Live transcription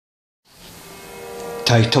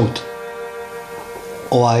titled,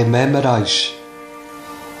 Oh I Memorise.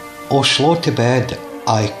 Oh slow to bed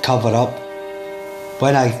I cover up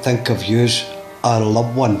when I think of yous, our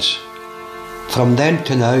loved ones. From then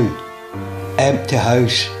to now, empty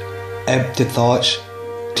house, empty thoughts,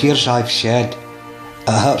 tears I've shed, it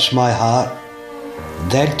hurts my heart.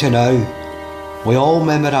 Then to now, we all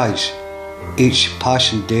memorise each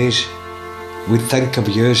passing days. We think of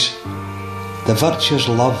yous, the virtuous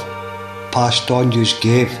love passed on yous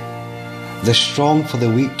gave, the strong for the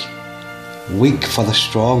weak, weak for the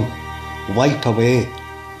strong. Wipe away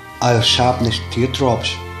our sadness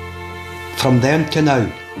teardrops. From then to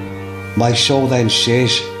now, my soul then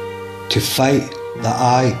says, to fight that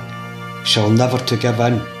I shall never to give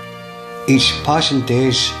in. Each passing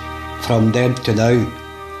days from then to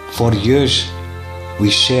now, for yous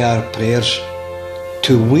we say our prayers,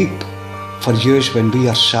 to weep for yous when we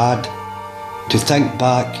are sad, to think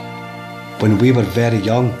back when we were very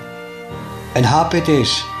young. In happy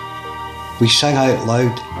days we sing out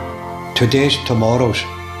loud, today's tomorrows.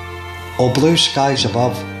 Oh blue skies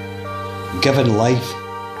above, given life,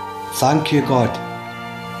 thank you God.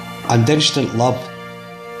 And instant love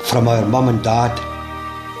from our mum and dad,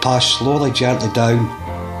 passed slowly gently down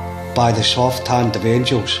by the soft hand of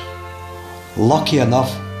angels. Lucky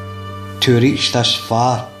enough to reach this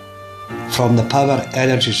far from the power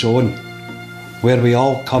energy zone where we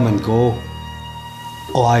all come and go.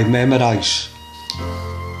 Oh I memorise.